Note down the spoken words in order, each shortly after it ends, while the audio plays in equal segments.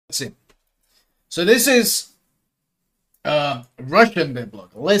Let's see. So this is Russian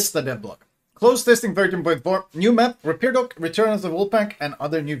devlog, Lesta devlog. Closed testing 13.4, new map, repair dock, return of the Wolfpack, and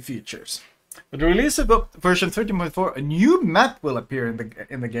other new features. With the release of version 13.4, a new map will appear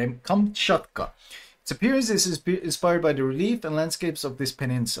in the game, Kamchatka. Its appearance is inspired by the relief and landscapes of this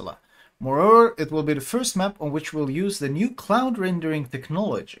peninsula. Moreover, it will be the first map on which we'll use the new cloud rendering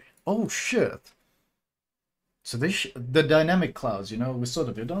technology. Oh shit. So the dynamic clouds, you know, we saw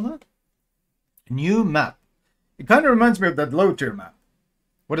the video on that. New map. It kind of reminds me of that low tier map.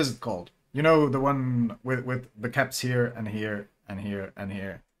 What is it called? You know, the one with the caps here and here and here and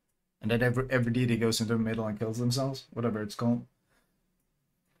here. And then every DD goes into the middle and kills themselves. Whatever it's called.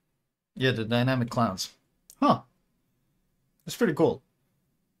 Yeah, the dynamic clouds. Huh. That's pretty cool.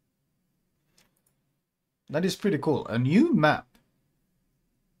 That is pretty cool. A new map.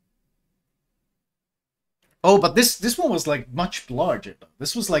 Oh, but this one was like much larger.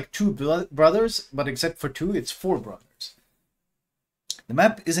 This was like 2 brothers, but except for 2, it's 4 brothers. The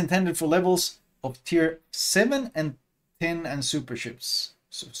map is intended for levels of tier 7 and 10 and super ships.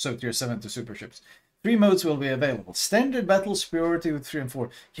 So tier 7 to super ships. 3 modes will be available. Standard battle superiority with 3 and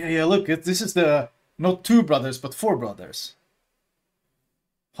 4. Yeah, look, this is the not 2 brothers, but 4 brothers.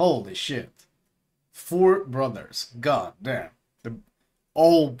 Holy shit. 4 brothers. God damn.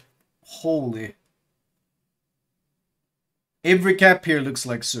 Holy. Every cap here looks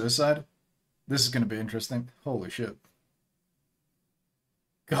like suicide. This is gonna be interesting. Holy shit.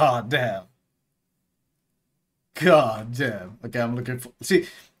 God damn. God damn. Okay, I'm looking for... See,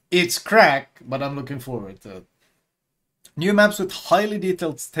 it's crack, but I'm looking forward to it. New maps with highly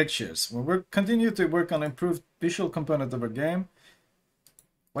detailed textures. We'll continue to work on improved visual component of our game.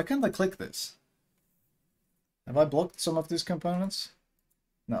 Why can't I click this? Have I blocked some of these components?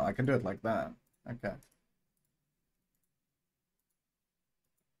 No, I can do it like that. Okay.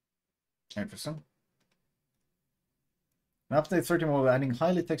 Interesting. In update 13, we're adding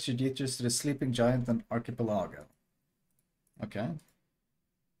highly textured details to the Sleeping Giant and Archipelago. Okay.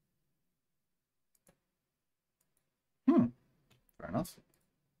 Fair enough.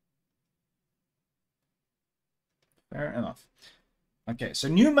 Fair enough. Okay, so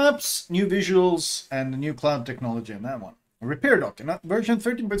new maps, new visuals, and new cloud technology in that one. A repair dock. In version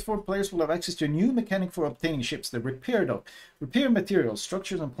 13.4, players will have access to a new mechanic for obtaining ships, the repair dock. Repair materials,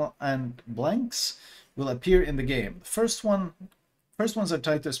 structures, and blanks will appear in the game. The first ones are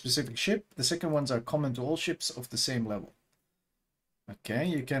tied to a specific ship. The second ones are common to all ships of the same level. Okay,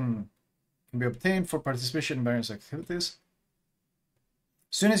 you can be obtained for participation in various activities.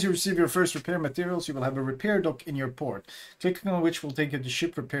 As soon as you receive your first repair materials, you will have a repair dock in your port, clicking on which will take you to the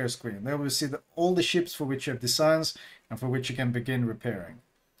ship repair screen. There you will see all the ships for which you have designs and for which you can begin repairing.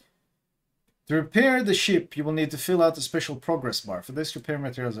 To repair the ship, you will need to fill out a special progress bar. For this, repair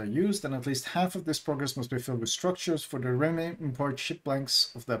materials are used, and at least half of this progress must be filled with structures. For the remaining part, ship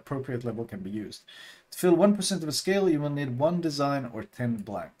blanks of the appropriate level can be used. To fill 1% of a scale, you will need 1 design or 10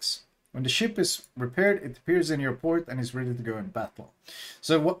 blanks. When the ship is repaired, it appears in your port and is ready to go in battle.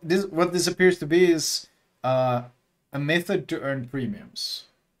 So what this appears to be is a method to earn premiums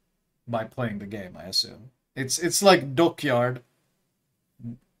by playing the game, I assume. It's like Dockyard,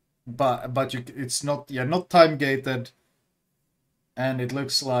 but it's not time gated, and it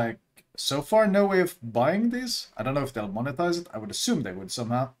looks like so far no way of buying these. I don't know if they'll monetize it. I would assume they would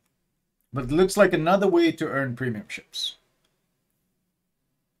somehow, but it looks like another way to earn premium ships.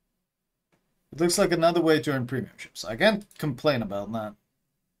 It looks like another way to earn premium ships. I can't complain about that.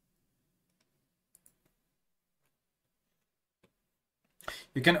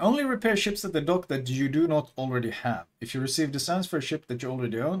 You can only repair ships at the dock that you do not already have. If you receive designs for a ship that you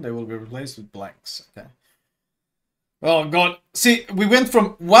already own, they will be replaced with blanks. Okay. Oh god. See, we went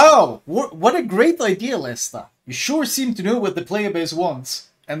from, wow, what a great idea, Lesta. You sure seem to know what the player base wants.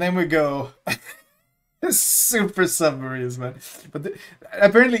 And then we go... super submarines, man. But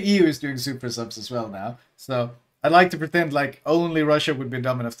apparently EU is doing super subs as well now. So I'd like to pretend like only Russia would be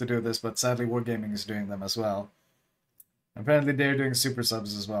dumb enough to do this, but sadly Wargaming is doing them as well. Apparently they're doing super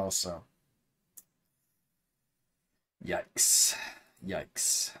subs as well, so... Yikes.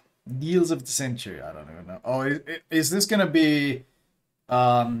 Yikes. Deals of the century, I don't even know. Oh, is this gonna be...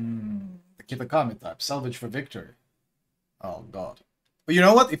 the Kitakami type? Salvage for victory? Oh god. But you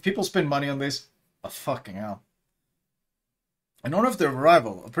know what? If people spend money on this... Oh, fucking hell. In honor of their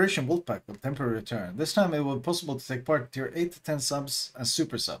arrival, Operation Wolfpack will temporarily return. This time it will be possible to take part in tier 8 to 10 subs and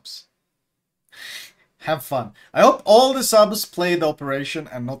super subs. Have fun. I hope all the subs play the operation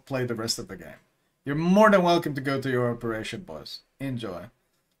and not play the rest of the game. You're more than welcome to go to your operation, boys. Enjoy.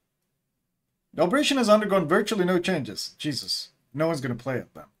 The operation has undergone virtually no changes. Jesus. No one's gonna play it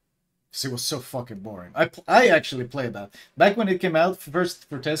then. Because it was so fucking boring. I actually played that. Back when it came out, first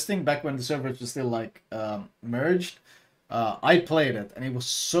for testing, back when the servers were still like merged, I played it and it was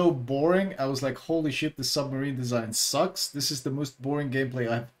so boring. I was like, holy shit, the submarine design sucks. This is the most boring gameplay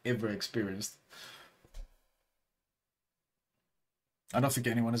I've ever experienced. I don't think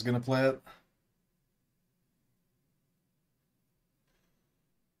anyone is gonna play it.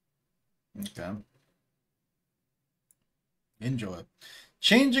 Okay. Enjoy.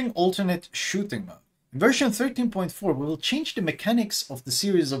 Changing alternate shooting mode. In version 13.4, we will change the mechanics of the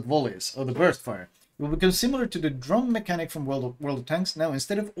series of volleys, or the burst fire. It will become similar to the drum mechanic from World of Tanks. Now,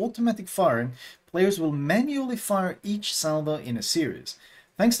 instead of automatic firing, players will manually fire each salvo in a series.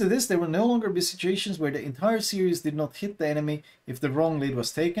 Thanks to this, there will no longer be situations where the entire series did not hit the enemy if the wrong lead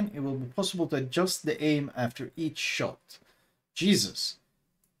was taken. It will be possible to adjust the aim after each shot. Jesus.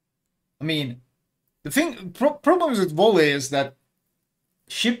 I mean, the problems with volley is that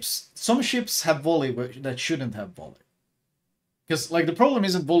some ships have volley that shouldn't have volley. Because, like, the problem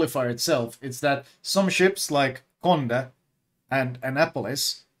isn't volley fire itself, it's that some ships, like Conde and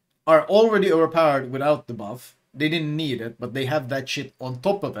Annapolis, are already overpowered without the buff. They didn't need it, but they have that shit on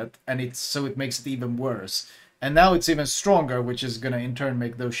top of it, and it makes it even worse. And now it's even stronger, which is gonna in turn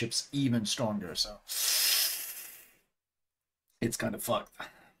make those ships even stronger, so... It's kind of fucked.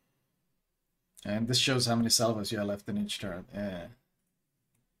 And this shows how many salvos you have left in each turn. Yeah.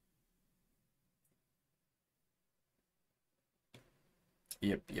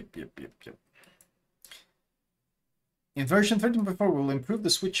 Yep. In version 13.4, we will improve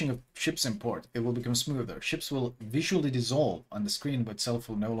the switching of ships in port. It will become smoother. Ships will visually dissolve, and the screen itself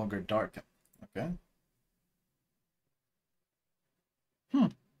will no longer darken. Okay.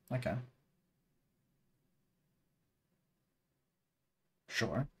 Okay.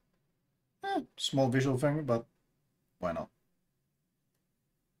 Sure. Small visual thing, but why not?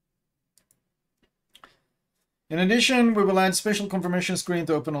 In addition, we will add special confirmation screen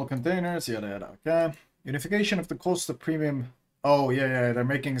to open all containers, yada yada, okay. Unification of the cost of premium. Oh, yeah, they're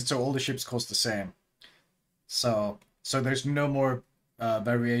making it so all the ships cost the same. So there's no more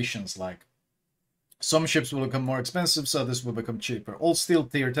variations, like some ships will become more expensive, so this will become cheaper. All steel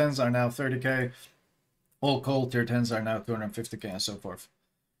tier 10s are now 30k, all coal tier 10s are now 250k, and so forth.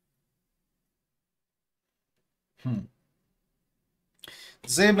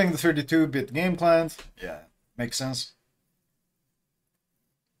 Disabling the 32-bit game client, yeah, makes sense.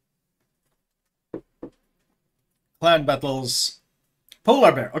 Clan battles.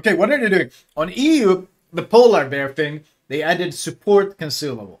 Polar bear. Okay, what are they doing? On EU, the polar bear thing, they added support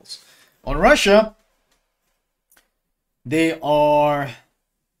consumables. On Russia, they are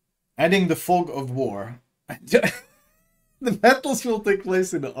adding the fog of war. The battles will take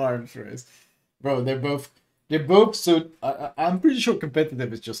place in the arms race. Bro, they're both so... I'm pretty sure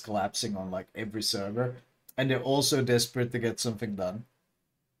competitive is just collapsing on like every server. And they're also desperate to get something done.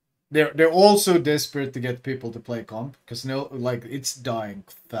 They're also desperate to get people to play comp, because it's dying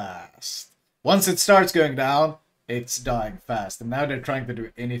fast. Once it starts going down, it's dying fast, and now they're trying to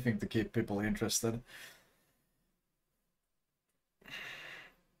do anything to keep people interested.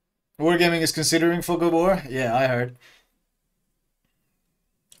 Wargaming is considering Fog of War? Yeah, I heard.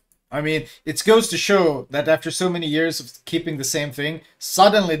 I mean, it goes to show that after so many years of keeping the same thing,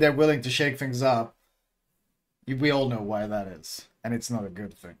 suddenly they're willing to shake things up. We all know why that is, and it's not a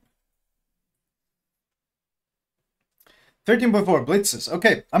good thing. 13.4 blitzes.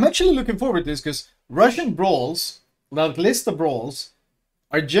 Okay, I'm actually looking forward to this because Russian brawls, like Lesta brawls,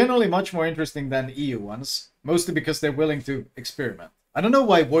 are generally much more interesting than EU ones, mostly because they're willing to experiment. I don't know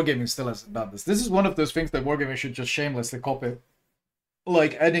why Wargaming still hasn't done this. This is one of those things that Wargaming should just shamelessly copy,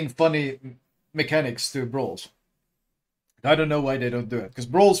 like adding funny mechanics to brawls. I don't know why they don't do it, because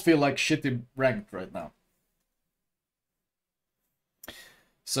brawls feel like shitty ranked right now.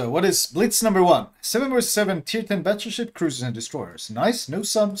 So, what is Blitz number 1? 7 vs 7 tier 10 battleship, cruisers, and destroyers. Nice, no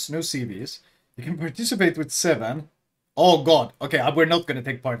subs, no CVs. You can participate with 7. Oh god, okay, we're not gonna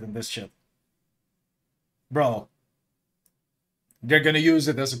take part in this shit. Bro. They're gonna use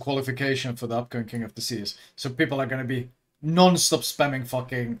it as a qualification for the upcoming King of the Seas. So people are gonna be non-stop spamming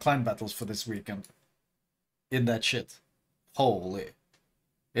fucking clan battles for this weekend. In that shit. Holy.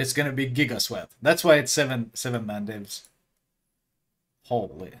 It's gonna be giga sweat. That's why it's 7-man divs.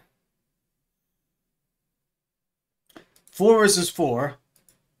 Holy. 4 vs 4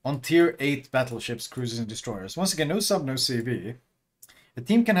 on tier 8 battleships, cruisers, and destroyers. Once again, no sub, no CV. A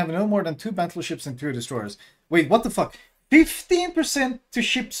team can have no more than 2 battleships and 2 destroyers. Wait, what the fuck? 15% to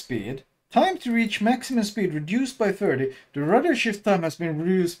ship speed. Time to reach maximum speed reduced by 30. The rudder shift time has been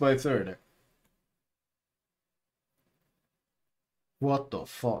reduced by 30. What the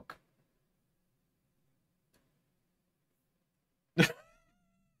fuck?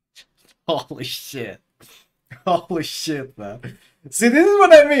 Holy shit. Holy shit, man. See, this is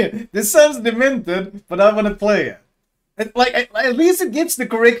what I mean. This sounds demented, but I want to play it. Like, at least it gets the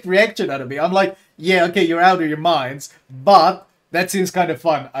correct reaction out of me. I'm like, yeah, okay, you're out of your minds, but that seems kind of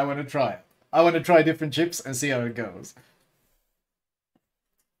fun. I want to try it. I want to try different ships and see how it goes.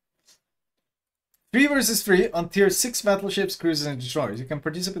 3 versus 3 on tier 6 battleships, cruisers, and destroyers. You can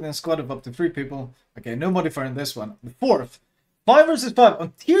participate in a squad of up to 3 people. Okay, no modifier in this one. The 4th, 5 versus 5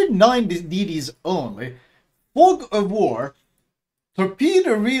 on tier 9 DDs only. Fog of War.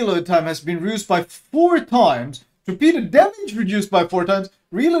 Torpedo reload time has been reduced by 4 times. Torpedo damage reduced by 4 times.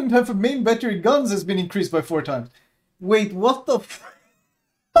 Reload time for main battery guns has been increased by 4 times. Wait, what the fuck?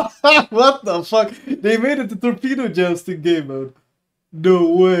 What the fuck? They made it the torpedo jousting game mode. No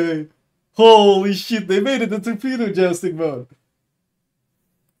way. Holy shit, they made it the torpedo jousting mode.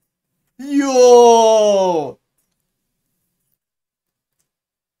 Yo!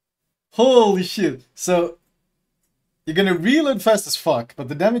 Holy shit. So, you're gonna reload fast as fuck, but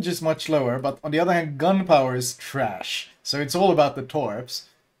the damage is much lower. But on the other hand, gunpowder is trash. So it's all about the torps.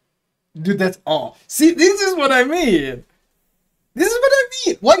 Dude, that's all. See, this is what I mean. This is what I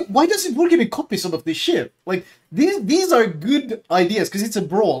mean. Why doesn't War Gaming copy some of this shit? Like, these are good ideas, because it's a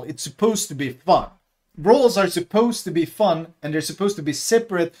brawl. It's supposed to be fun. Brawls are supposed to be fun, and they're supposed to be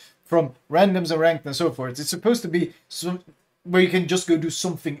separate from randoms and ranked and so forth. It's supposed to be where you can just go do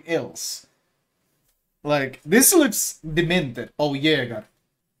something else. Like, this looks demented. Oh, Jäger.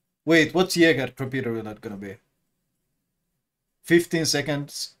 Wait, what's Jäger torpedo reload gonna be? 15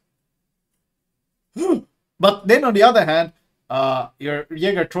 seconds. But then on the other hand, your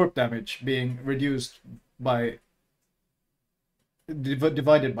Jäger torp damage being reduced by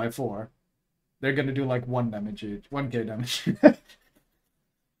divided by 4. They're gonna do like 1 damage each, 1k damage.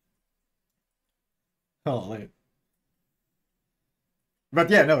 Holy. But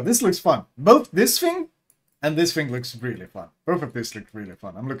yeah, no, this looks fun. Both this thing and this thing looks really fun. Both of this look really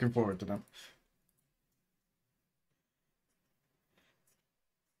fun. I'm looking forward to them.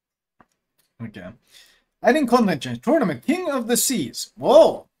 Okay. Adding content change. Tournament King of the Seas.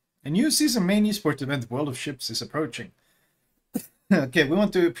 Whoa! A new season main esports event, World of Ships, is approaching. Okay, we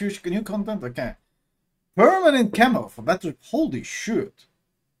want to push new content? Okay. Permanent camo for battle. Holy shit.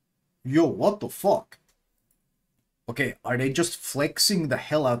 Yo, what the fuck? Okay, are they just flexing the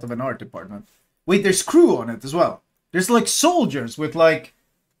hell out of an art department? Wait, there's crew on it as well. There's like soldiers with like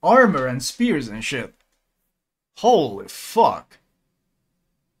armor and spears and shit. Holy fuck.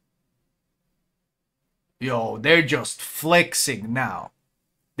 Yo, they're just flexing now.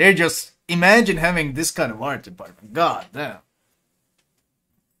 They're just... Imagine having this kind of art department. God damn.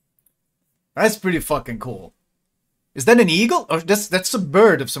 That's pretty fucking cool. Is that an eagle? Or that's a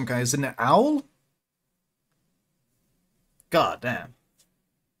bird of some kind. Is it an owl? God damn.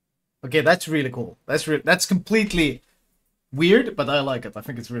 Okay, that's really cool. That's completely weird, but I like it. I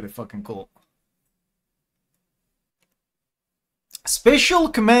think it's really fucking cool. Special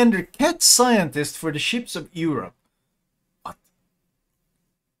Commander Cat Scientist for the ships of Europe. What?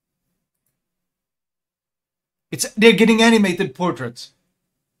 They're getting animated portraits.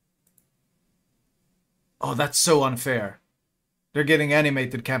 Oh, that's so unfair. They're getting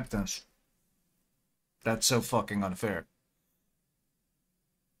animated captains. That's so fucking unfair.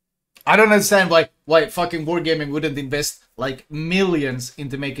 I don't understand why fucking Wargaming wouldn't invest like millions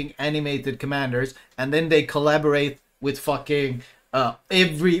into making animated commanders, and then they collaborate with fucking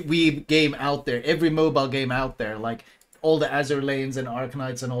every Wii game out there, every mobile game out there, like all the Azure Lanes and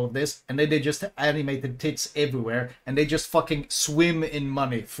Arknights and all of this, and then they just animated tits everywhere, and they just fucking swim in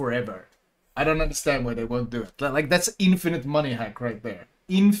money forever. I don't understand why they won't do it. Like, that's infinite money hack right there.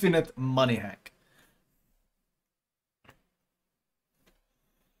 Infinite money hack.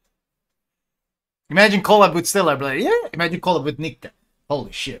 Imagine collab with Stella, but like, yeah, imagine collab with Nika.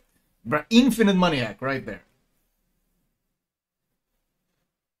 Holy shit. Bruh, infinite money hack right there.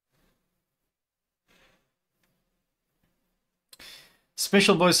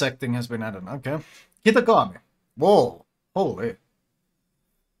 Special voice acting has been added. Okay. Kitakami. Whoa. Holy.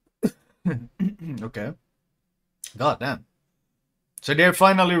 Okay. God damn. So they're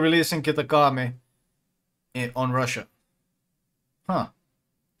finally releasing Kitakami on Russia. Huh.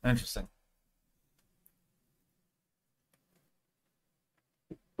 Interesting.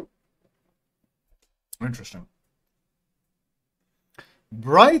 Interesting.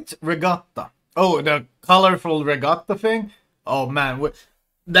 Bright Regatta. Oh, the colorful regatta thing? Oh man,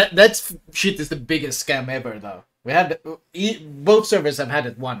 that's shit is the biggest scam ever though. We had both servers have had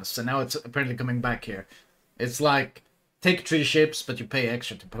it once, and now it's apparently coming back here. It's like take 3 ships, but you pay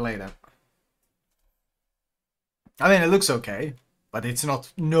extra to play them. I mean, it looks okay. but it's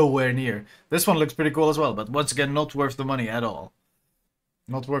not nowhere near. This one looks pretty cool as well, but once again, not worth the money at all.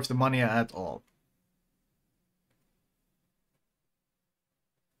 Not worth the money at all.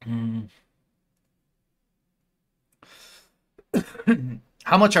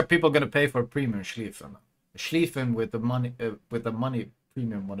 How much are people gonna pay for a premium Schlieffen? Schlieffen with the money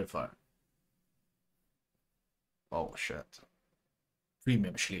premium modifier. Oh shit.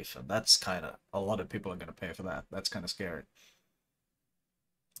 Premium Schlieffen. That's kind of a lot of people are gonna pay for that. That's kind of scary.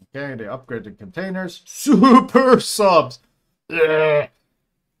 Okay, the upgraded containers. Super subs. Go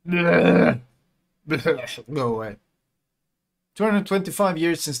away. 225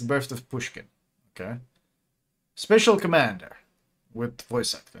 years since the birth of Pushkin. Okay. Special Commander with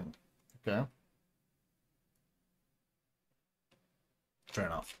voice acting. Okay. Fair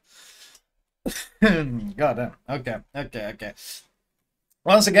enough. God damn. Okay.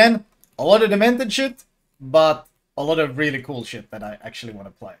 Once again, a lot of demented shit, but a lot of really cool shit that I actually want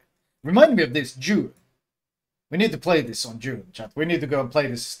to play. Remind me of this, June. We need to play this on June, chat. We need to go and play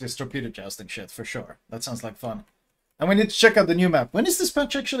this torpedo jousting shit for sure. That sounds like fun. And we need to check out the new map. When is this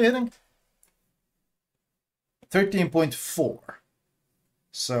patch actually hitting? 13.4.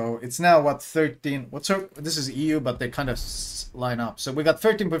 So it's now what, 13? This is EU, but they kind of line up. So we got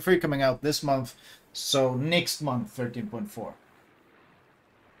 13.3 coming out this month. So next month, 13.4.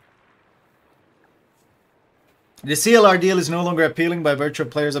 The CLR deal is no longer appealing by virtue of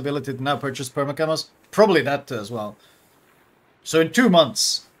players' ability to now purchase permacamos. Probably that too as well. So in 2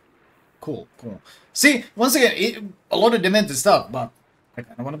 months. Cool. See, once again, a lot of demented stuff, but I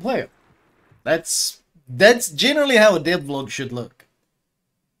kind of want to play it. That's generally how a devlog should look.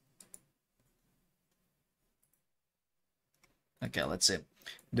 Okay, let's see.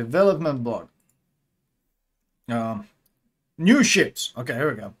 Development blog. New ships. Okay,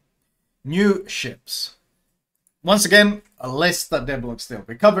 here we go. New ships. Once again, a Lesta devlog still.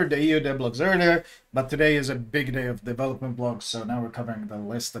 We covered the EU devlogs earlier, but today is a big day of development blogs, so now we're covering the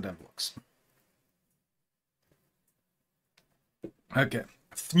Lesta devlogs. Okay.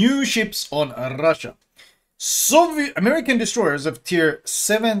 New ships on Russia. American destroyers of tier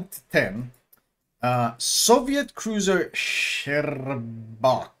 7 to 10. Soviet cruiser Sherbakov.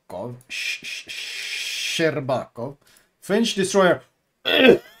 French destroyer.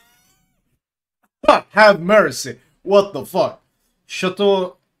 Have mercy. What the fuck?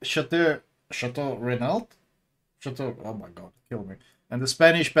 Chateau Renault? Oh my god, kill me. And the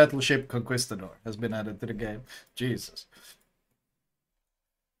Spanish battleship Conquistador has been added to the game. Jesus.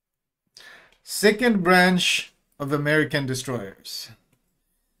 Second branch of American destroyers.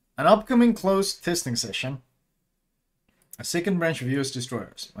 An upcoming closed testing session. A second branch of US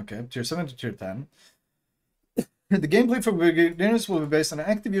destroyers. Okay, tier 7 to tier 10. The gameplay for beginners will be based on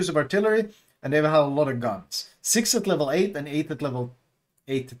active use of artillery, and they have a lot of guns. 6 at level 8 and 8 at level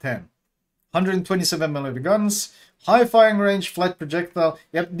 8 to 10. 127mm guns, high firing range, flat projectile.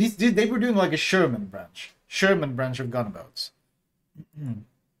 Yep, they were doing like a Sherman branch of gunboats.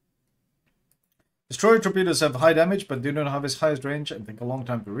 Destroyer torpedoes have high damage, but do not have as highest range and take a long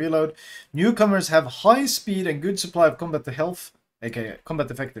time to reload. Newcomers have high speed and good supply of combat to health, aka combat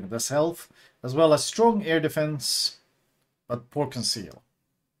effectiveness, that's health, as well as strong air defense, but poor conceal.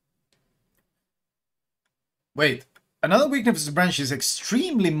 Wait, another weakness of the branch is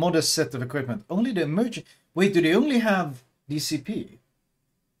extremely modest set of equipment. Only the emerging... Wait, do they only have DCP?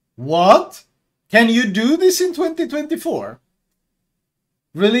 What? Can you do this in 2024?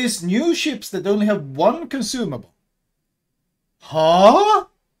 Release new ships that only have one consumable. Huh?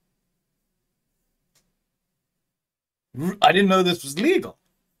 I didn't know this was legal.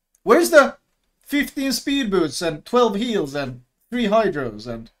 Where's the 15 speed boots and 12 heals and 3 hydros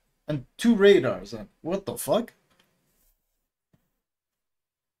and 2 radars and what the fuck?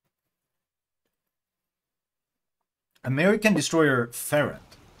 American destroyer Ferret.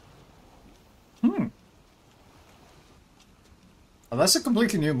 Oh, that's a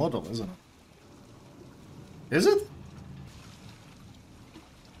completely new model, isn't it? Is it?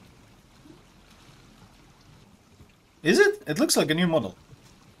 Is it? It looks like a new model.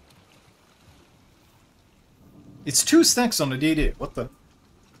 It's 2 stacks on the DD. What the?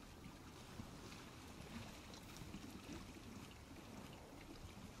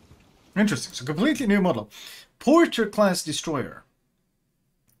 Interesting. So completely new model. Porter class destroyer.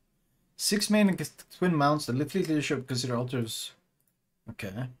 6 main and twin mounts. The fleet leadership consider alters.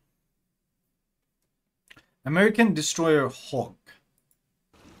 Okay. American destroyer Hawk.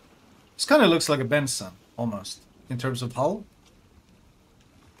 This kind of looks like a Benson, almost, in terms of hull.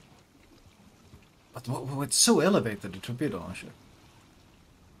 But it's so elevated, the torpedo launcher.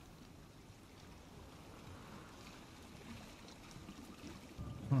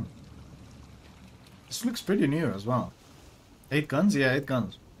 This looks pretty new as well. 8 guns? Yeah, 8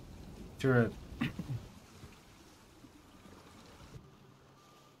 guns. Turret.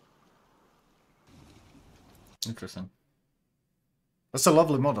 Interesting. That's a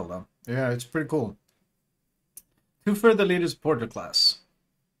lovely model, though. Yeah, it's pretty cool. 2 further leaders porter class.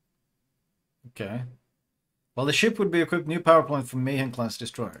 Okay. Well, the ship would be equipped new power plant for Mayhem class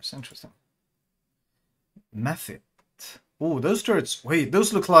destroyers. Interesting. Method. Oh, those turrets. Wait,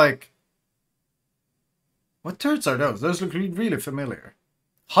 those look like... What turrets are those? Those look really familiar.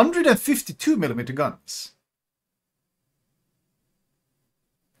 152mm guns.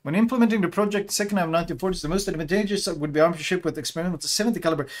 When implementing the project second half of 1940s, the most advantageous would be armed ship with experimental 70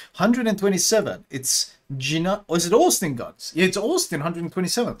 caliber 127. It's Gina. Oh, is it Austin guns? Yeah, it's Austin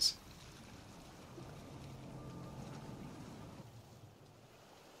 127s.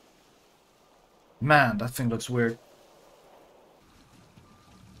 Man, that thing looks weird.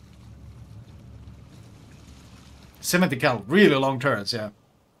 $70 cal, really long turrets, yeah.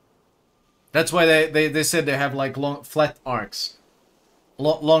 That's why they said they have like long flat arcs.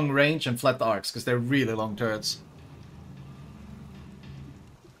 Long range and flat arcs, because they're really long turrets.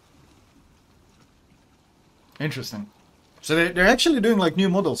 Interesting. So they're actually doing like new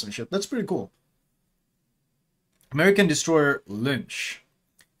models and shit. That's pretty cool. American destroyer Lynch.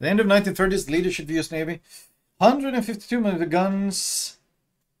 The end of 1930s, leadership of the US Navy. 152mm guns.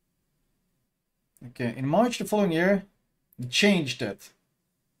 Okay, in March the following year, it changed it.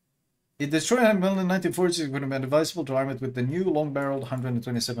 It destroyed in the 1940s. It would have been advisable to arm it with the new long-barreled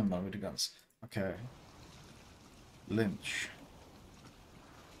 127mm guns. Okay. Lynch.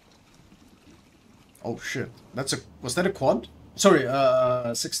 Oh shit. That's a... Was that a quad? Sorry,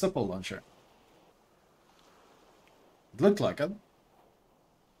 sextuple launcher. It looked like it.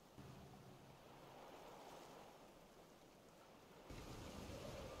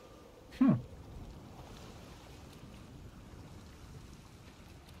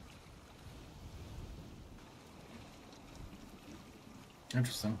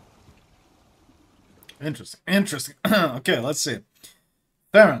 Interesting. Interesting. Okay, let's see.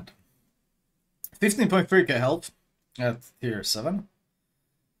 Farrand. 15.3k health at tier 7.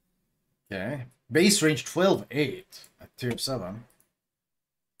 Okay. Base range 12.8 at tier 7.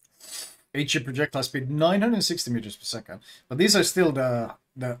 HE projectile speed 960 meters per second. But these are still the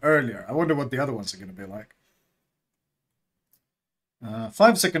earlier. I wonder what the other ones are going to be like.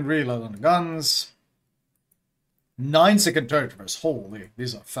 5-second reload on the guns. 9-second turret reverse. Holy,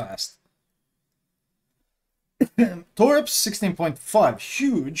 these are fast. Torps 16.5.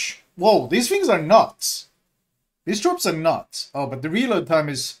 Huge. Whoa, these things are nuts. These torps are nuts. Oh, but the reload time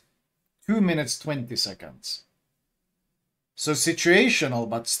is 2 minutes 20 seconds. So situational,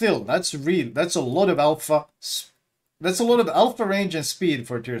 but still, that's real. That's a lot of alpha. That's a lot of alpha range and speed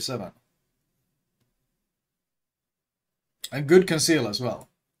for tier 7. And good conceal as well.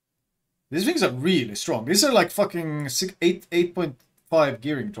 These things are really strong. These are like fucking 8.5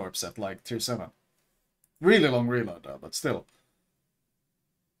 gearing torps at like tier 7. Really long reload though, but still.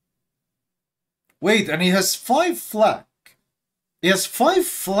 Wait, and he has 5 flak. He has 5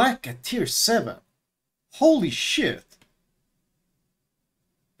 flak at tier 7. Holy shit.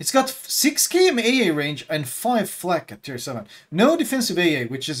 It's got 6 km AA range and 5 flak at tier 7. No defensive AA,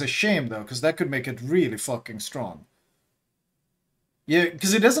 which is a shame though, because that could make it really fucking strong. Yeah,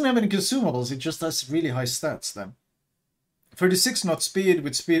 because it doesn't have any consumables, it just has really high stats then. 36 knot speed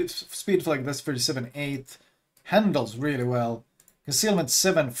with speed flag, that's 37.8. Handles really well. Concealment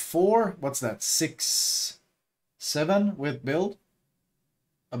 7.4. What's that? 6.7 with build?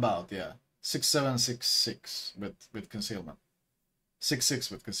 About, yeah. 6.7, 6.6 with concealment.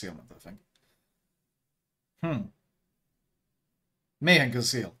 6.6 with concealment, I think. Mayhem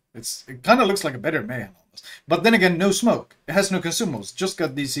conceal. It kind of looks like a better Mayhem almost. But then again, no smoke. It has no consumables. Just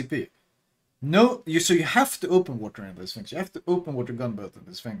got DCP. No, so you have to open water in these things. You have to open water gunboat in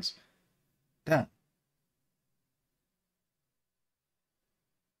these things. Damn.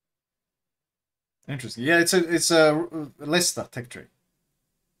 Interesting. Yeah, it's a Lesta tech tree.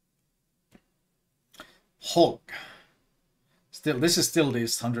 Hog. Still, this is still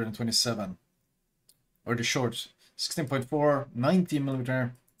this 127. Or the shorts. 16.4,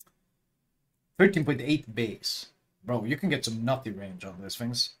 90mm. 13.8 base. Bro, you can get some nutty range on these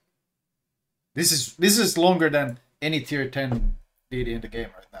things. This is longer than any tier 10 DD in the game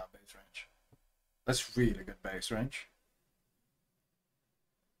right now, base range. That's really good base range.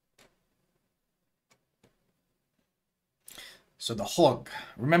 So the hog.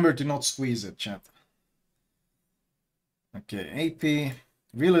 Remember to not squeeze it, chat. Okay, AP.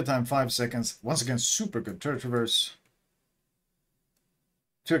 Reload time 5 seconds. Once again, super good turret reverse.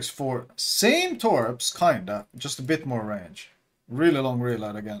 2x4. Same torps, kinda. Just a bit more range. Really long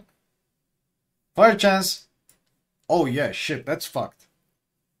reload again. Fire chance. Oh yeah, shit, that's fucked.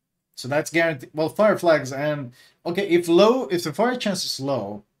 So that's guaranteed. Well, fire flags and... Okay, if the fire chance is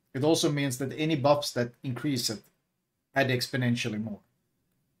low, it also means that any buffs that increase it add exponentially more.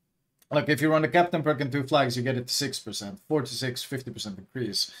 Like if you run a captain perk and 2 flags, you get it to 6%. 4 to 6, 50%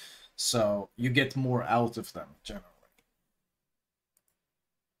 increase. So you get more out of them, generally.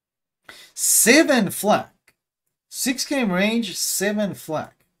 7 flak. 6k range, 7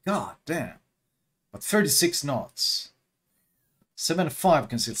 flak. God damn. But 36 knots. 7.5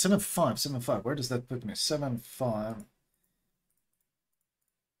 concealed. 7.5, 7.5. Where does that put me? 7.5.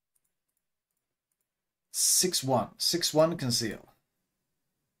 6.1. 6.1 conceal.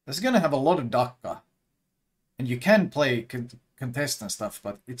 That's gonna have a lot of dakka. And you can play contest and stuff,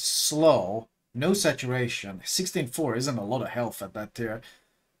 but it's slow. No saturation. 16.4 isn't a lot of health at that tier.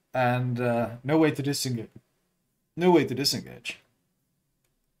 And no way to disengage. No way to disengage.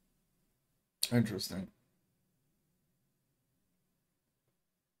 Interesting.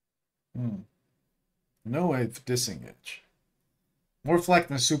 No way to disengage. More flak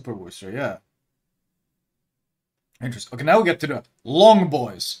than super booster, yeah. Interesting. Okay, now we get to the long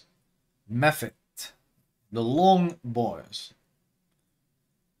boys. Method. The long boys.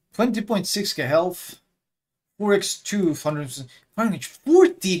 20.6k health. 4x2,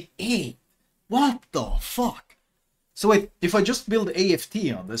 548. What the fuck? So wait, if I just build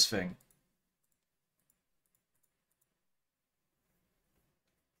AFT on this thing.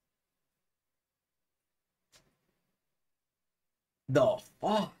 The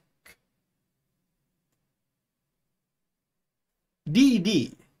fuck?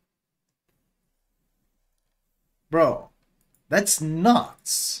 DD. Bro, that's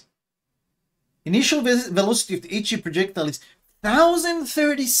nuts. Initial velocity of the HE projectile is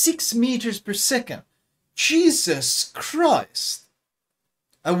 1036 meters per second. Jesus Christ.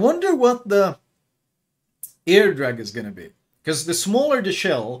 I wonder what the air drag is going to be. Because the smaller the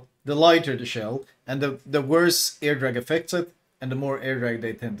shell, the lighter the shell, and the worse air drag affects it, and the more air drag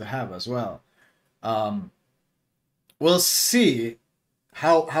they tend to have as well. We'll see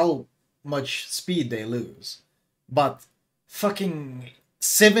how much speed they lose. But fucking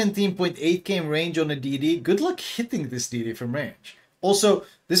 17.8k range on a DD. Good luck hitting this DD from range. Also,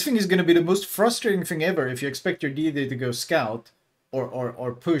 this thing is going to be the most frustrating thing ever if you expect your DD to go scout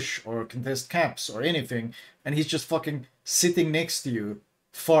or push or contest caps or anything, and he's just fucking sitting next to you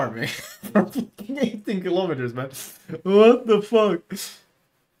farming for fucking 18 kilometers, man. What the fuck?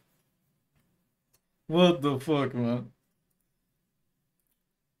 What the fuck, man?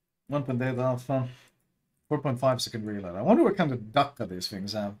 1.8 alpha. 4.5 second reload. I wonder what kind of dakka these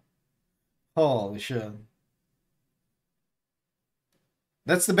things have. Holy shit.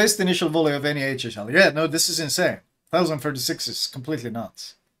 That's the best initial volley of any HHL. Yeah, no, this is insane. 1036 is completely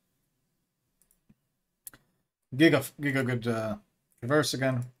nuts. Giga good reverse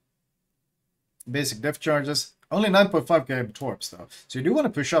again. Basic def charges. Only 9.5k torps though. So you do want to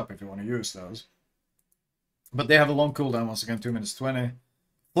push up if you want to use those. But they have a long cooldown once again, 2 minutes 20.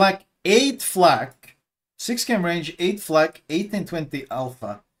 Flak, 8 flak. 6k range, 8 flak, 1820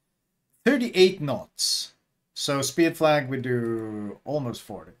 alpha, 38 knots. So speed flag we do almost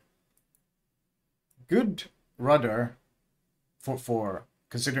 40. Good rudder for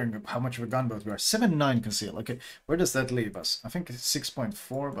considering how much of a gunboat we are. 7.9 conceal. Okay, where does that leave us? I think it's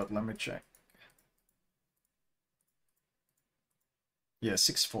 6.4, but let me check. Yeah,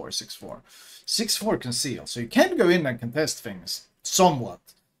 6.4, 6.4. 6.4 conceal. So you can go in and contest things somewhat.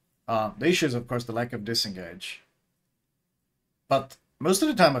 The issue is, of course, the lack of disengage. But most of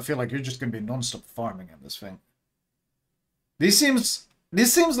the time, I feel like you're just going to be non-stop farming in this thing. This seems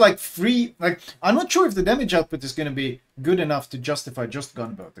like free... Like, I'm not sure if the damage output is going to be good enough to justify just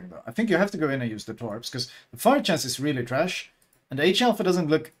gunboating, though. I think you have to go in and use the torps, because the fire chance is really trash, and the H-Alpha doesn't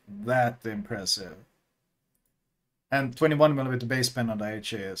look that impressive. And 21mm base pen on the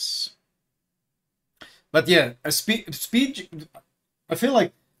HA is... But yeah, a speed... I feel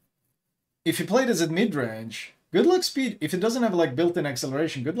like if you play this at mid-range, good luck speed. If it doesn't have like built-in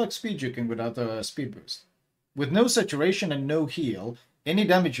acceleration, good luck speed juking without a speed boost. With no saturation and no heal, any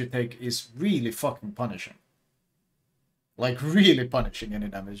damage you take is really fucking punishing. Like really punishing any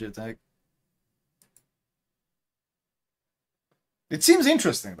damage you take. It seems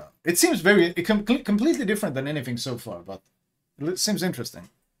interesting though. It seems completely different than anything so far, but it seems interesting.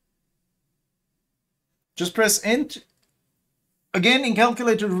 Just press Enter. Again, in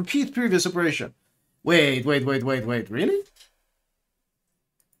calculator, repeat previous operation. Wait, really?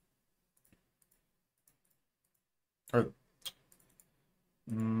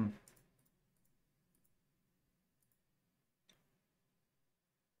 Mm.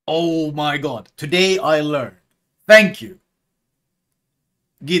 Oh my god. Today I learned. Thank you.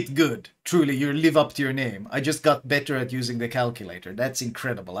 Git good. Truly, you live up to your name. I just got better at using the calculator. That's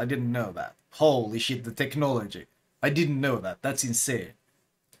incredible. I didn't know that. Holy shit, the technology. I didn't know that. That's insane.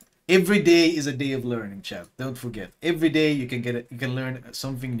 Every day is a day of learning, chat. Don't forget. Every day you can get it. You can learn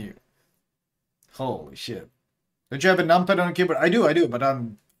something new. Holy shit. Don't you have a numpad on a keyboard? I do, but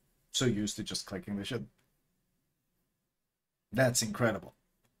I'm so used to just clicking the shit. That's incredible.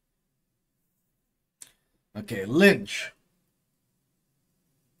 Okay, Lynch.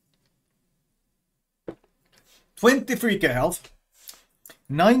 23k health.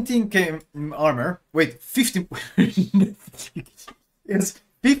 19k armor. Wait, 15. It's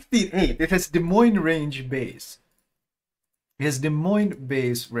 58. It has Des Moines range base. It has Des Moines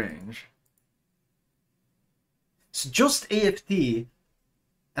base range. It's just AFT,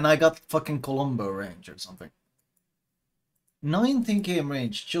 and I got fucking Colombo range or something. 19 km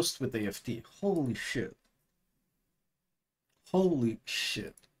range just with AFT. Holy shit. Holy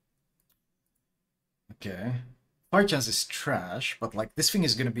shit. Okay. Fire chance is trash, but like this thing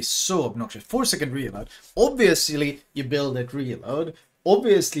is gonna be so obnoxious. 4-second reload. Obviously, you build that reload.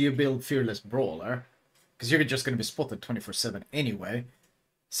 Obviously, you build Fearless Brawler, because you're just gonna be spotted 24/7 anyway.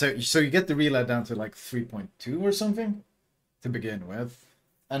 So you get the reload down to like 3.2 or something to begin with,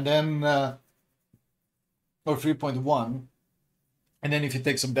 and then or 3.1, and then if you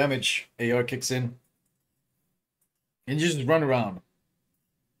take some damage, AR kicks in, and you just run around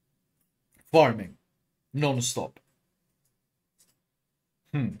farming non-stop.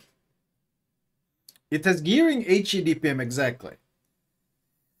 It has gearing HE DPM exactly.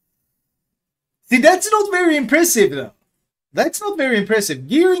 See, that's not very impressive though. That's not very impressive.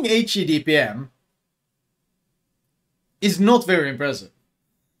 Gearing HE DPM is not very impressive.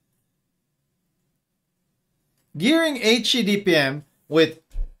 Gearing HE DPM with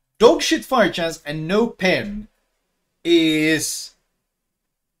dogshit fire chance and no pen is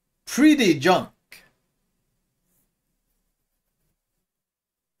pretty junk.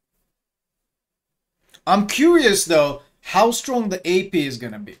 I'm curious though how strong the AP is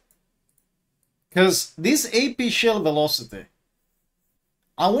gonna be. Because this AP shell velocity,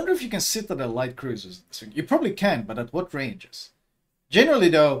 I wonder if you can sit at a light cruisers. You probably can, but at what ranges? Generally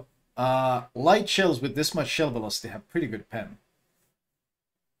though, light shells with this much shell velocity have pretty good pen.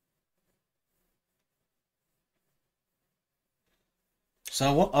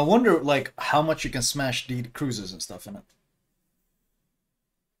 So I wonder like how much you can smash the cruisers and stuff in it.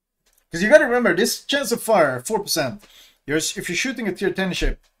 Because you gotta remember, this chance of fire, 4%. If you're shooting a tier 10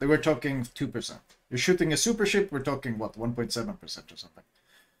 ship, then we're talking 2%. You're shooting a super ship, we're talking, what, 1.7% or something.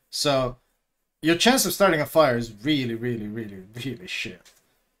 So, your chance of starting a fire is really, really, really, really shit.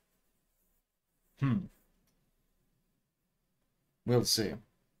 We'll see.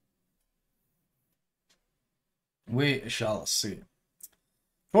 We shall see.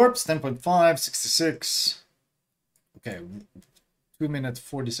 Corpse, 10.5, 66. Okay, 2-minute,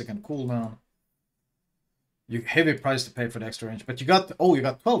 40-second cooldown. You heavy price to pay for the extra range, but you got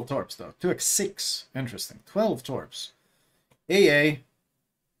 12 torps though. 2x6. Interesting. 12 torps. AA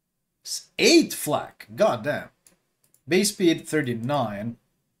 8 flak. God damn. Base speed 39.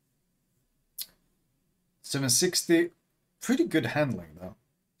 760. Pretty good handling though.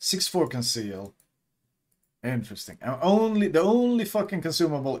 6-4 conceal. Interesting. And the only fucking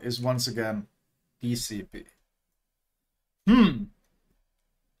consumable is once again DCP.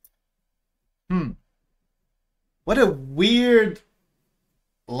 What a weird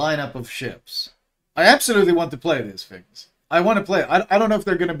lineup of ships. I absolutely want to play these things. I want to play. I don't know if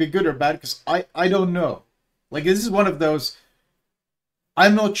they're going to be good or bad because I don't know. Like, this is one of those...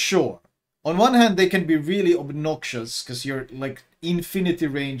 I'm not sure. On one hand, they can be really obnoxious because you're like infinity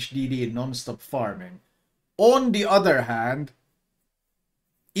range DD non-stop farming. On the other hand,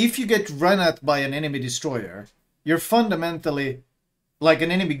 if you get run at by an enemy destroyer, you're fundamentally like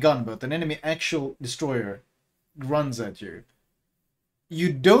an enemy gunboat, an enemy actual destroyer runs at you.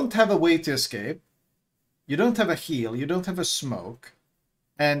 You don't have a way to escape. You don't have a heal. You don't have a smoke.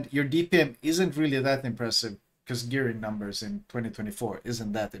 And your DPM isn't really that impressive because gearing numbers in 2024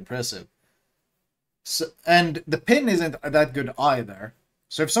 isn't that impressive. So, and the pin isn't that good either.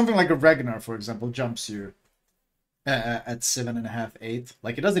 So if something like a Ragnar, for example, jumps you at 7.5, 8,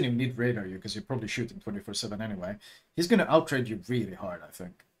 like it doesn't even need radar you because you're probably shooting 24/7 anyway. He's gonna outtrade you really hard, I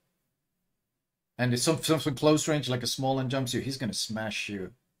think. And if something close range like a small one jumps you, he's gonna smash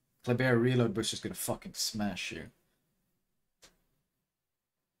you. Kleber reload bush is gonna fucking smash you.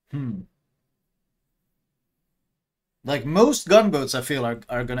 Like, most gunboats, I feel,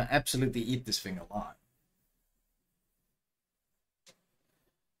 are gonna absolutely eat this thing alive.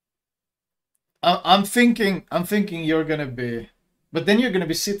 I'm thinking you're gonna be, but then you're gonna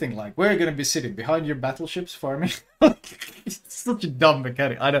be sitting like, where are you gonna be sitting? Behind your battleships farming? It's such a dumb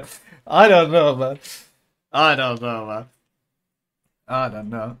mechanic. I don't know, man. I don't know, man. I don't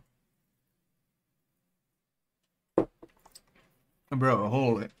know, bro.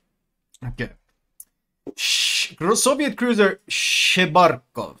 Holy. Okay. Soviet cruiser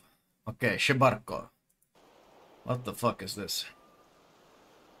Shebarkov. Okay, Shebarkov. What the fuck is this?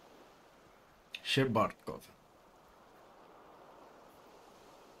 Shebarkov.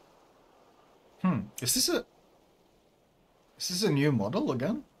 Is this a new model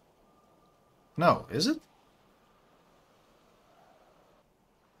again? No, is it?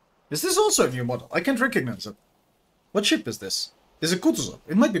 Is this also a new model? I can't recognize it. What ship is this? Is it Kutuzov?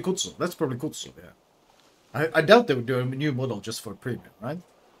 It might be Kutuzov. That's probably Kutuzov, yeah. I doubt they would do a new model just for premium, right?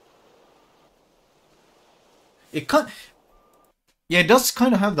 It can't... Yeah, it does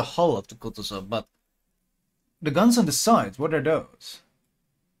kind of have the hull of the Kutuzov, but... The guns on the sides, what are those?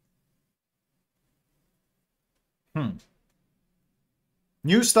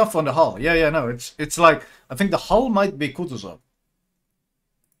 New stuff on the hull. Yeah, no, it's like... I think the hull might be Kutuzov.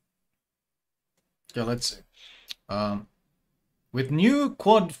 Okay, let's see. With new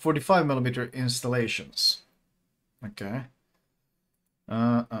quad 45mm installations. Okay.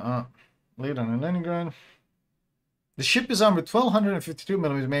 Lead on Leningrad. The ship is armed with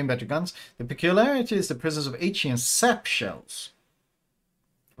 1252mm main battery guns. The peculiarity is the presence of HE and SAP shells.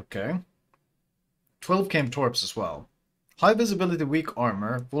 Okay. 12 km torps as well. High visibility, weak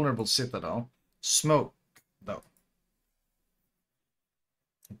armor, vulnerable citadel. Smoke, though.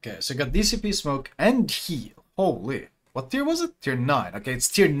 Okay, so you got DCP, smoke, and heal. Holy. What tier was it? Tier 9. Okay, it's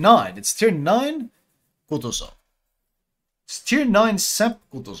tier 9. It's tier 9 Kutuzov. It's tier 9 SAP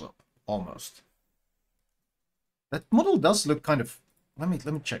Kutuzov. Almost. That model does look kind of... Let me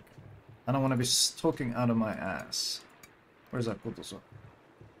check. I don't want to be talking out of my ass. Where's that Kutuzov?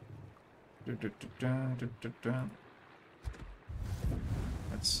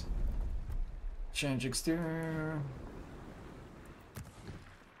 Let's change exterior.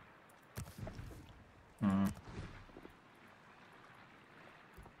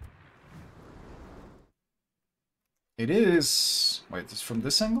 It is... Wait, it's from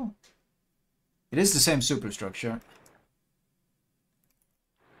this angle? It is the same superstructure.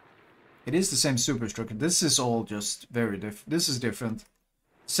 It is the same superstructure. This is all just very different. This is different.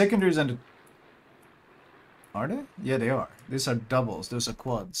 Secondaries and... Are they? Yeah, they are. These are doubles. Those are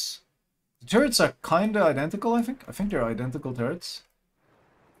quads. The turrets are kind of identical, I think. I think they're identical turrets.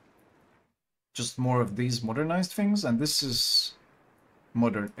 Just more of these modernized things, and this is...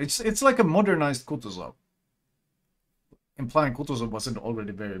 modern. It's like a modernized Kutuzov. Implying Kutuzov wasn't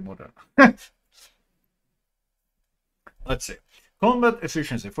already very modern. Let's see. Combat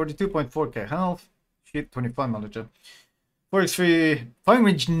efficiency, 42.4k health, shit, 25 militia. 4x3, firing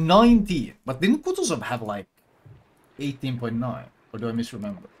range 90. But didn't Kutuzov have like 18.9? Or do I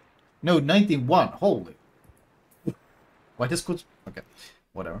misremember? No, 91. Holy. Why does Kutuzov... Okay,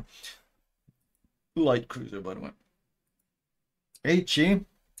 whatever. Light cruiser, by the way. HE.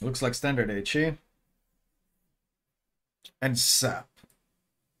 Looks like standard HE. And SAP.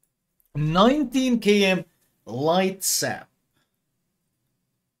 19 km light SAP.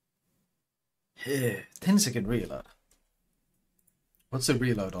 10-second reload. What's the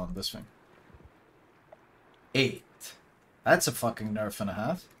reload on this thing? 8. That's a fucking nerf and a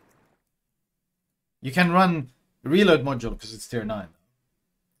half. You can run reload module because it's tier 9,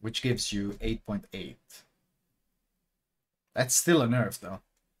 which gives you 8.8. That's still a nerf though.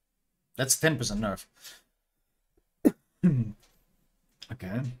 That's 10% nerf.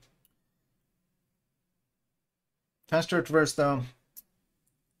 Okay. Faster traverse though.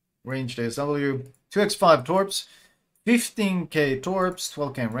 Range ASW. 2x5 torps. 15k torps.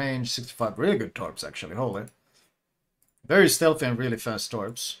 12k range. 65 really good torps actually. Holy. Very stealthy and really fast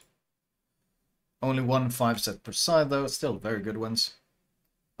torps. Only 1 5-set per side though. Still very good ones.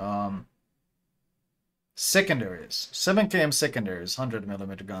 Secondaries. 7km secondaries.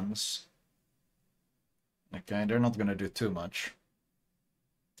 100mm guns. Okay, they're not gonna do too much.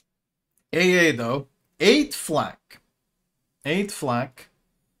 AA though. 8 flak. 8 flak.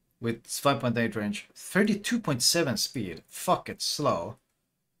 With 5.8 range. 32.7 speed. Fuck, it's slow.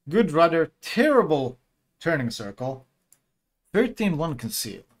 Good rudder. Terrible turning circle. 13.1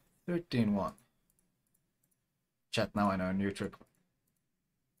 conceal. 13.1. Chat, now I know a new trick.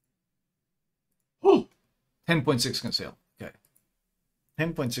 10.6 conceal. Okay.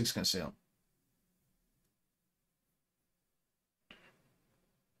 10.6 conceal.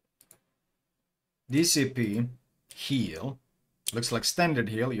 DCP, heal. Looks like standard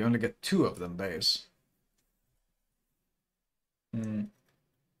heal. You only get 2 of them base.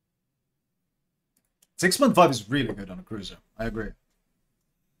 6.5 is really good on a cruiser. I agree.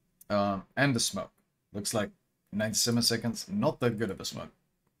 And the smoke. Looks like 97 seconds. Not that good of a smoke.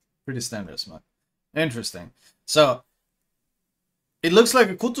 Pretty standard smoke. Interesting. So, it looks like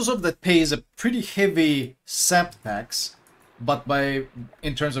a Kutuzov that pays a pretty heavy sap tax, but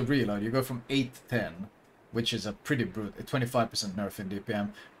in terms of reload, you go from 8 to 10, which is a pretty brute, a 25% nerf in DPM.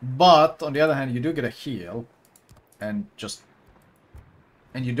 But on the other hand, you do get a heal, and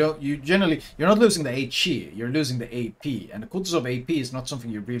you're not losing the HE, you're losing the AP, and the Kutuzov AP is not something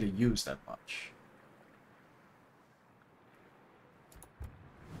you really use that much.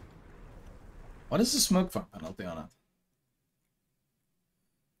 What is the smoke fun penalty on it?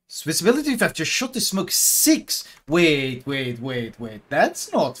 Visibility if after shot the smoke 6. Wait.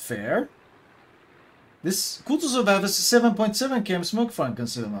 That's not fair. This Kutuzov has a 7.7 km smoke fun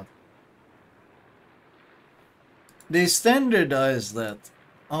concealment. They standardized that.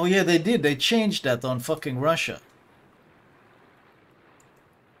 Oh yeah, they did. They changed that on fucking Russia.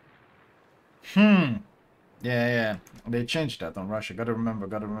 Yeah. They changed that on Russia. Gotta remember.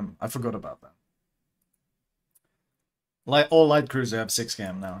 I forgot about that. All light cruisers have 6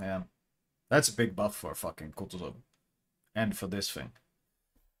 cam now, yeah. That's a big buff for fucking Kutuzov. And for this thing.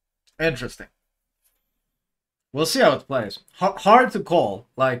 Interesting. We'll see how it plays. Hard to call.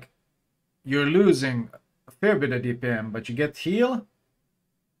 Like, you're losing a fair bit of DPM, but you get heal.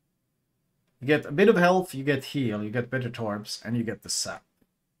 You get a bit of health, you get heal, you get better torps, and you get the sap.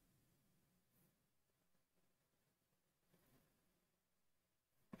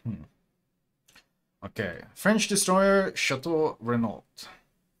 Okay, French destroyer Chateau Renault.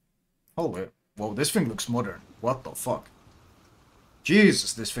 Holy, whoa, this thing looks modern. What the fuck?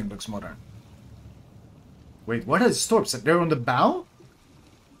 Jesus, this thing looks modern. Wait, what is torps? They're on the bow?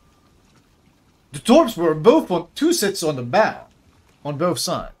 The torps were both on 2 sets on the bow, on both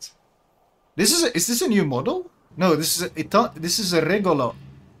sides. Is this a new model? No, this is a regular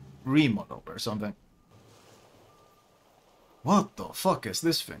remodel or something. What the fuck is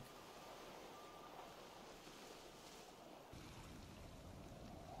this thing?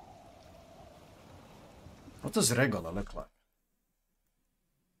 What does regular look like?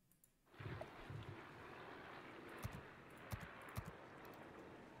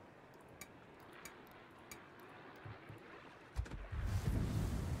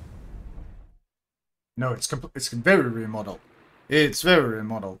 No, it's very remodeled. It's very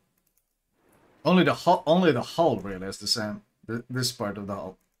remodeled. Only the hull really is the same. This part of the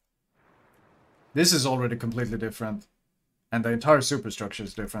hull. This is already completely different, and the entire superstructure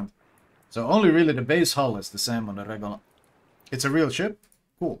is different. So only really the base hull is the same on the regular. It's a real ship?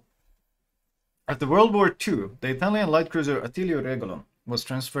 Cool. After World War II, the Italian light cruiser Attilio Regolo was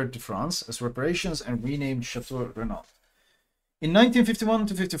transferred to France as reparations and renamed Chateau Renault. In 1951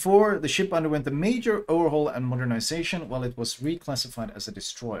 to 54, the ship underwent a major overhaul and modernization while it was reclassified as a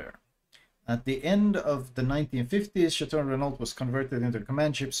destroyer. At the end of the 1950s, Chateau Renault was converted into a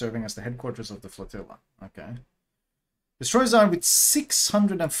command ship serving as the headquarters of the flotilla. Okay. Destroyers are with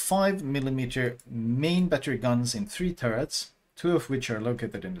 605mm main battery guns in 3 turrets, 2 of which are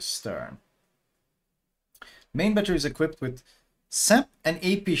located in the stern. Main battery is equipped with SAP and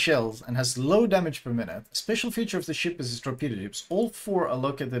AP shells and has low damage per minute. A special feature of the ship is its torpedo tubes. All 4 are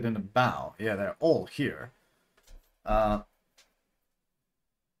located in the bow. Yeah, they're all here. And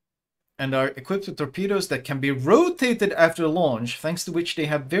are equipped with torpedoes that can be rotated after launch, thanks to which they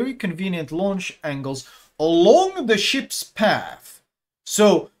have very convenient launch angles along the ship's path.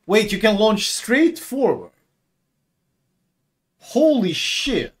 So, wait, you can launch straight forward. Holy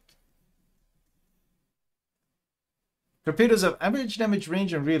shit. Torpedoes have average damage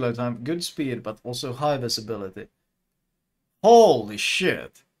range and reload time, good speed, but also high visibility. Holy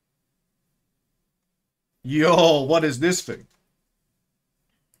shit. Yo, what is this thing?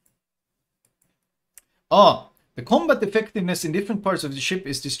 The combat effectiveness in different parts of the ship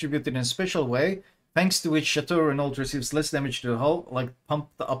is distributed in a special way, thanks to which Chateau Renault receives less damage to the hull, like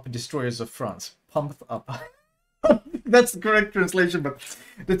pumped-up destroyers of France. Pumped up. That's the correct translation, but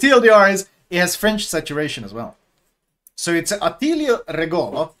the TLDR is it has French saturation as well. So it's Attilio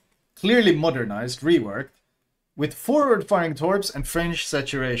Regolo, clearly modernized, reworked, with forward-firing torps and French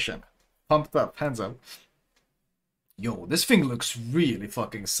saturation. Pumped up, hands up. Yo, this thing looks really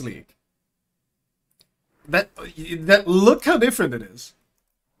fucking sleek. That look how different it is.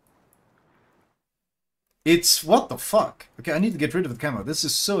 It's what the fuck? Okay, I need to get rid of the camera. This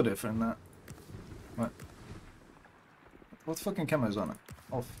is so different now. What fucking camera is on it?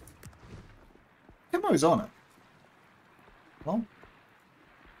 Off. Camo is on it. Well.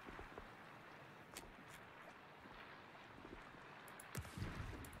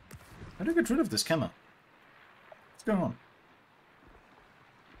 How do I get rid of this camo? What's going on?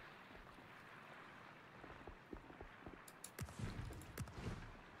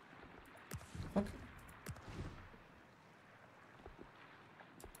 Fuck.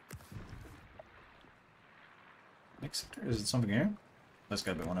 Next sector? Is it something here? That's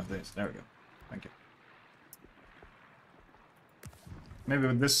gotta be one of these. There we go. Thank you. Maybe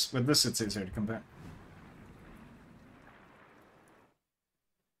with this it's easier to compare.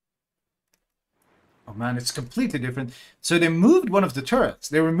 Oh man, it's completely different. So they moved one of the turrets.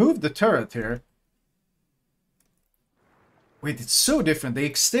 They removed the turret here. Wait, it's so different. They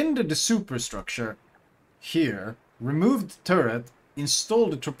extended the superstructure here, removed the turret,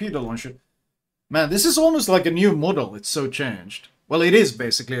 installed the torpedo launcher. Man, this is almost like a new model. It's so changed. Well, it is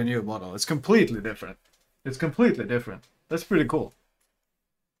basically a new model. It's completely different. It's completely different. That's pretty cool.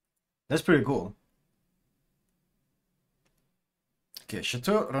 That's pretty cool. Okay,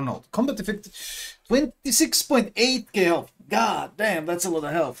 Chateau Renault. Combat effect 26.8k health. God damn, that's a lot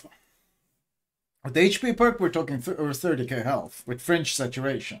of health. With the HP perk, we're talking over 30k health with French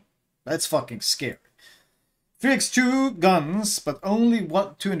saturation. That's fucking scary. 3x2 guns, but only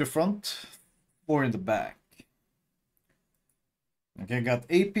 2 in the front, 4 in the back. Okay, got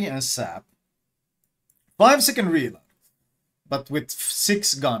AP and SAP. 5-second reload, but with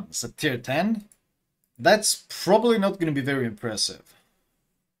 6 guns at tier 10. That's probably not going to be very impressive.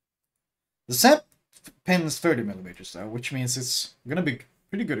 The SAP pens 30mm though, which means it's going to be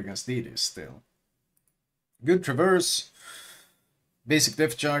pretty good against DD still. Good traverse, basic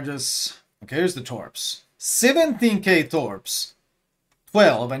depth charges. Okay, here's the torps. 17k torps,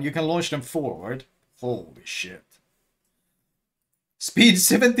 12, and you can launch them forward. Holy shit. Speed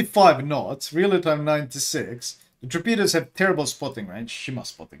 75 knots, real time 96. The torpedoes have terrible spotting range, Shima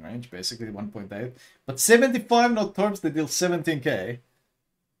spotting range, basically 1.8. But 75 knot torps, they deal 17k.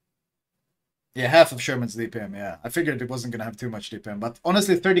 Yeah, half of Sherman's DPM, yeah. I figured it wasn't going to have too much DPM, but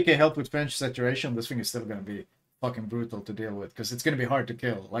honestly, 30k help with French saturation, this thing is still going to be fucking brutal to deal with, because it's going to be hard to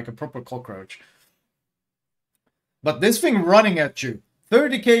kill, like a proper cockroach. But this thing running at you,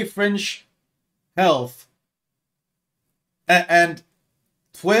 30k French health, and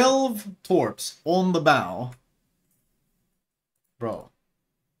 12 torps on the bow. Bro.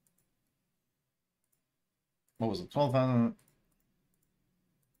 What was it? 1200?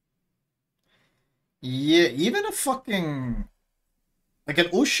 Yeah, even a fucking... like an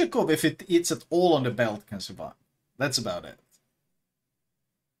Ushakov, if it eats it all on the belt, can survive. That's about it.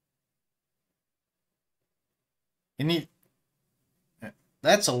 You need...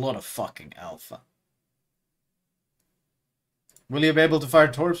 that's a lot of fucking alpha. Will you be able to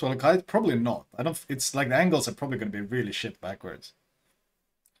fire torps while a kite? Probably not. I don't... it's like the angles are probably going to be really shit backwards.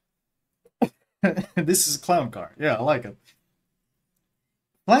 This is a clown car. Yeah, I like it.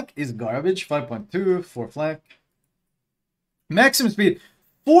 Flak is garbage. 5.2 for flak. Maximum speed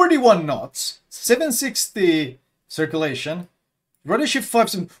 41 knots. 760 circulation. Rudder shift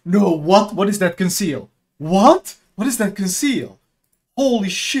 5. No, what? What is that conceal? What? What is that conceal? Holy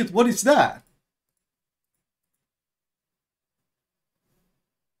shit, what is that?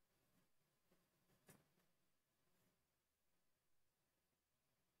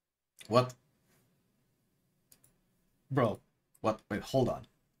 What? Bro, what? Wait, hold on.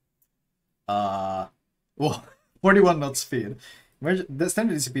 Well, 41 knot speed. The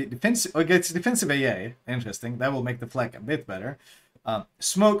standard is defensive. Okay, it's defensive AA. Interesting. That will make the flak a bit better.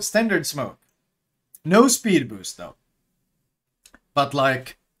 Smoke, standard smoke. No speed boost though. But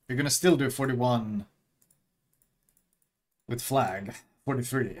like, you're gonna still do 41 with flag.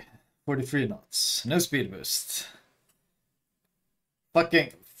 43. 43 knots. No speed boost.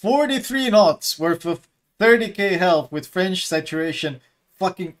 Fucking 43 knots worth of 30k health with French saturation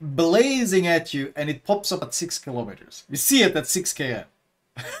fucking blazing at you, and it pops up at 6 kilometers. You see it at 6 km.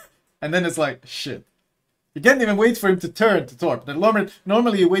 And then it's like, shit. You can't even wait for him to turn to torp.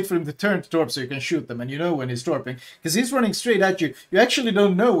 Normally you wait for him to turn to torp so you can shoot them, and you know when he's torping. Because he's running straight at you. You actually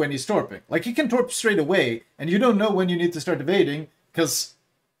don't know when he's torping. Like, he can torp straight away, and you don't know when you need to start evading, because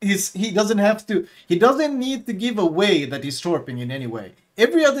he doesn't have to... he doesn't need to give away that he's torping in any way.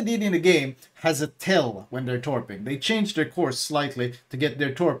 Every other DD in the game has a tell when they're torping. They change their course slightly to get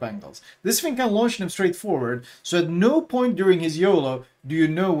their torp angles. This thing can launch them straight forward, so at no point during his YOLO do you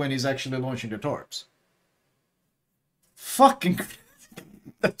know when he's actually launching the torps. Fucking...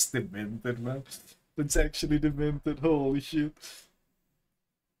 that's demented, man. That's actually demented. Holy shit.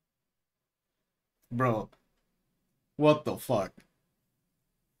 Bro. What the fuck?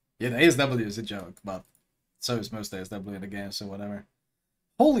 Yeah, the ASW is a joke, but so is most ASW in the game, so whatever.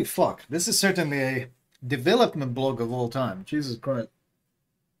 Holy fuck, this is certainly a development blog of all time. Jesus Christ.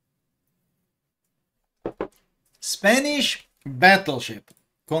 Spanish battleship.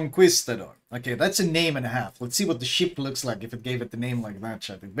 Conquistador. Okay, that's a name and a half. Let's see what the ship looks like if it gave it the name like that,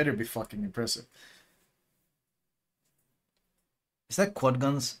 chat. It better be fucking impressive. Is that quad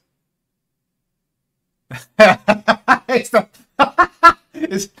guns? It's not.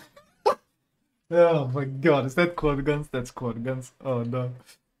 It's... Oh my god, is that quad guns? That's quad guns. Oh no.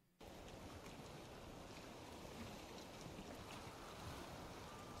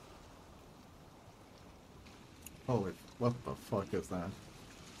 Holy, what the fuck is that?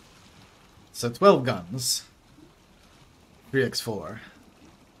 So 12 guns. 3x4.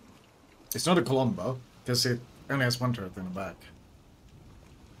 It's not a Colombo, because it only has one turret in the back.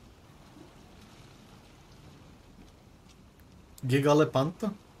 Giga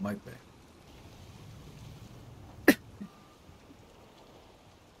Lepanto? Might be.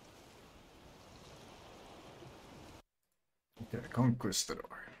 Okay, Conquistador.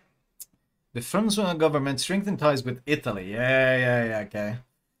 The French government strengthened ties with Italy. Yeah, okay.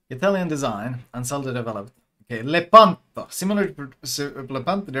 Italian design, Ansaldo developed. Okay, Lepanto. Similar to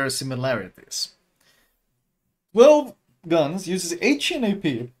Lepanto, there are similarities. 12 guns, uses HE and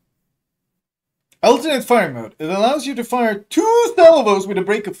AP. Alternate fire mode. It allows you to fire 2 salvos with a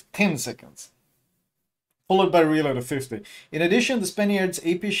break of 10 seconds. Followed by a reload of 50. In addition, the Spaniards'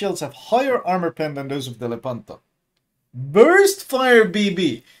 AP shells have higher armor pen than those of the Lepanto. Burst fire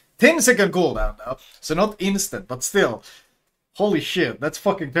BB. 10-second cooldown now. So not instant, but still. Holy shit, that's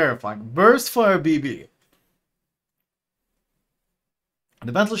fucking terrifying. Burst fire BB.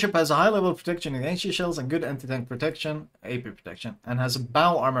 The battleship has a high level of protection against shells and good anti-tank protection, AP protection, and has a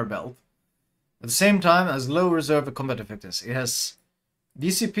bow armor belt. At the same time, has low reserve combat effectiveness. It has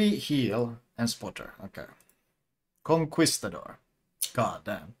DCP, heal, and spotter. Okay. Conquistador. God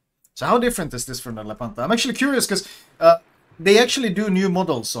damn. So how different is this from the Lepanto? I'm actually curious because they actually do new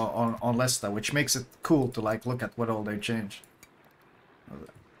models on Lesta, which makes it cool to like look at what all they changed.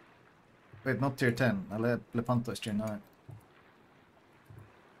 Wait, not tier 10. Lepanto is tier 9.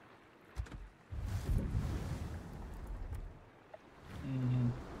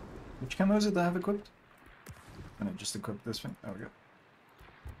 Which camo is it I have equipped? And I just equipped this thing. There we go.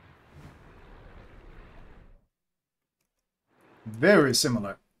 Very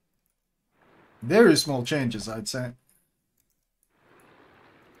similar. Very small changes, I'd say.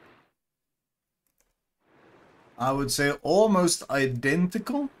 I would say almost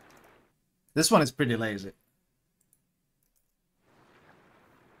identical. This one is pretty lazy.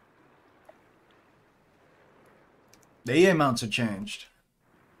 The EA mounts are changed.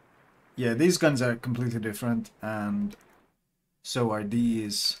 Yeah, these guns are completely different, and so are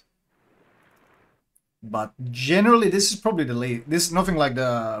these. But generally, this is probably the late. This is nothing like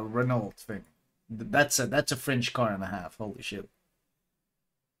the Renault thing. That's a French car and a half. Holy shit!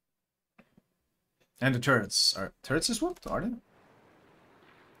 And the turrets are as well, are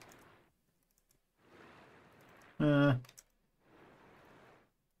they?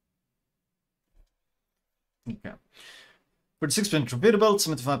 Okay. 46% torpedo belt,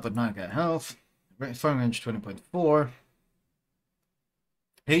 75.9k health, firing range 20.4.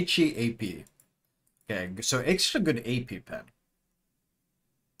 HE AP. Okay, so extra good AP pen.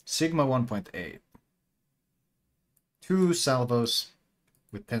 Sigma 1.8. 2 salvos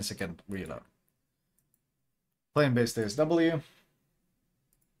with 10-second reload. Plane-based ASW.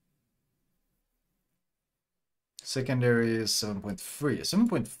 Secondary is 7.3.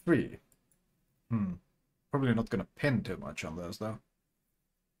 7.3. Probably not gonna pin too much on those though.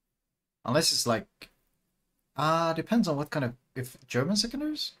 Unless it's like depends on what kind of, if German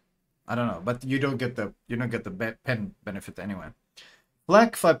secondaries? I don't know, but you don't get the pen benefit anyway.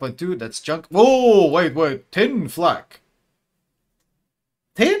 Flak 5.2, that's junk. Oh wait, 10 flak.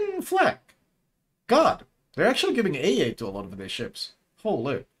 10 flak. God, they're actually giving AA to a lot of their ships.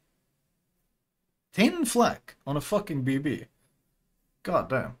 Holy. 10 flak on a fucking BB. God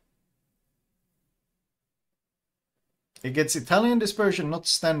damn. It gets Italian dispersion, not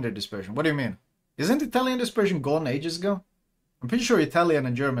standard dispersion. What do you mean? Isn't Italian dispersion gone ages ago? I'm pretty sure Italian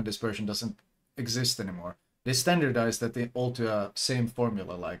and German dispersion doesn't exist anymore. They standardized that all to a same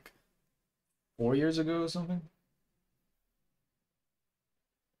formula like 4 years ago or something.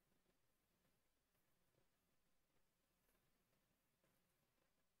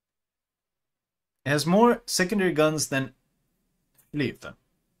 It has more secondary guns than Lesta.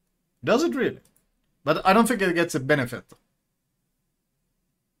 Does it really? But I don't think it gets a benefit.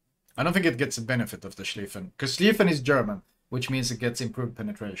 I don't think it gets a benefit of the Schlieffen. Because Schlieffen is German. which means it gets improved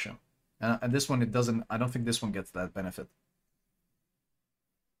penetration. And this one, it doesn't. I don't think this one gets that benefit.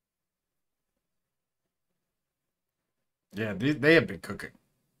 Yeah, they have been cooking.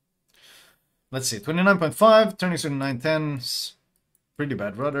 Let's see, 29.5, turning to 910. Pretty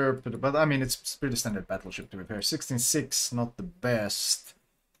bad rudder, but I mean, it's pretty standard battleship to repair. 16.6, not the best.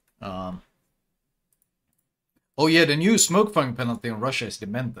 Oh yeah, the new smoke firing penalty in Russia is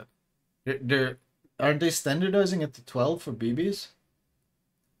demented. Aren't they standardizing it to 12 for BBs?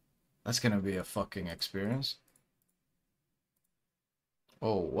 That's gonna be a fucking experience.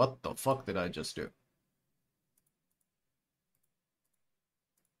 Oh, what the fuck did I just do?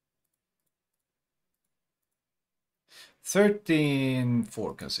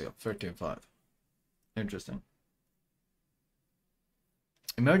 $13.4 conceal, 13.5. Interesting.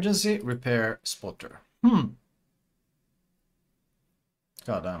 Emergency repair spotter. God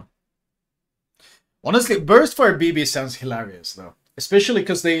damn. Honestly, burst fire BB sounds hilarious though. Especially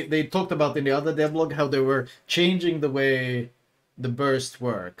because they talked about in the other devlog how they were changing the way the burst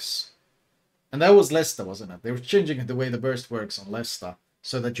works. And that was Lesta, wasn't it? They were changing the way the burst works on Lesta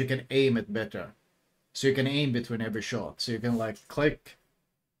so that you can aim it better. So you can aim between every shot. So you can like click,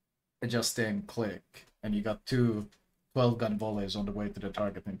 adjust aim, click, and you got two 12-gun volleys on the way to the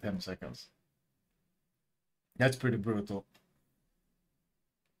target in 10 seconds. That's pretty brutal.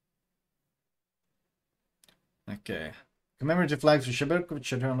 Okay. Commemorative flags for Sheberkovich,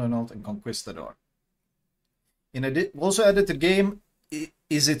 Shaternonaut, and Conquistador. Also added to the game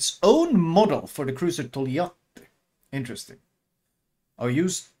is its own model for the cruiser Togliatti. Interesting. Or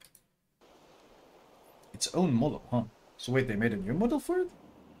used its own model, huh? So wait, they made a new model for it?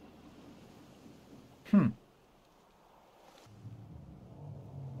 I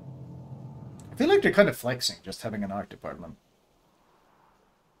feel like they're kind of flexing, just having an art department.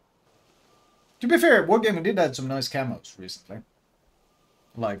 To be fair, Wargaming did add some nice camos recently.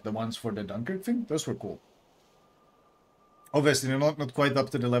 Like the ones for the Dunkirk thing, those were cool. Obviously, they're not quite up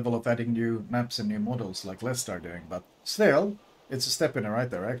to the level of adding new maps and new models like Lesta are doing, but still, it's a step in the right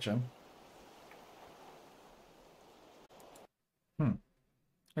direction.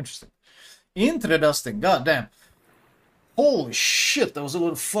 Interesting. Interesting. God damn. Holy shit, that was a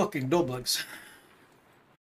lot of fucking doublings.